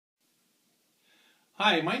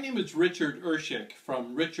Hi, my name is Richard Erschik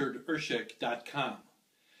from richarderschik.com.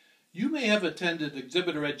 You may have attended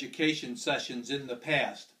exhibitor education sessions in the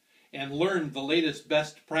past and learned the latest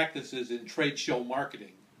best practices in trade show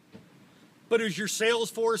marketing. But is your sales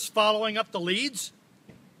force following up the leads?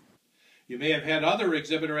 You may have had other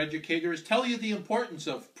exhibitor educators tell you the importance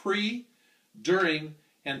of pre, during,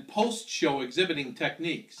 and post-show exhibiting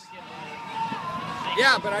techniques.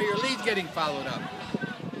 Yeah, but are your leads getting followed up?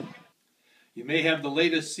 You may have the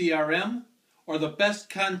latest CRM or the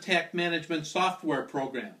best contact management software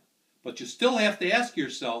program, but you still have to ask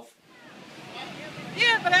yourself,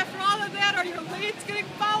 yeah, but after all of that, are your leads getting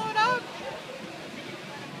followed up?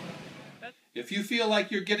 if you feel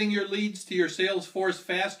like you're getting your leads to your sales force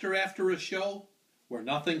faster after a show, where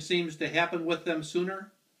nothing seems to happen with them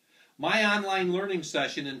sooner, my online learning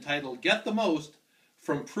session entitled Get the Most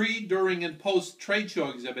from Pre, During, and Post Trade Show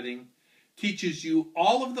Exhibiting teaches you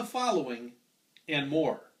all of the following and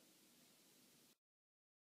more.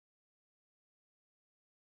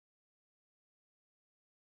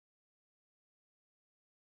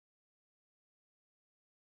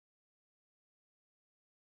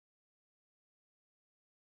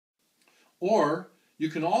 Or you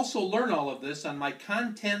can also learn all of this on my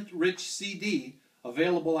content-rich CD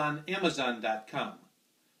available on Amazon.com.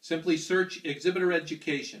 Simply search Exhibitor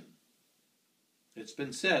Education. It's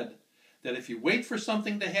been said that if you wait for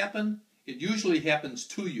something to happen, it usually happens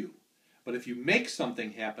to you. But if you make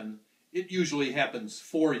something happen, it usually happens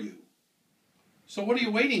for you. So what are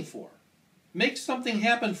you waiting for? Make something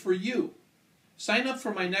happen for you. Sign up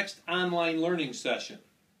for my next online learning session.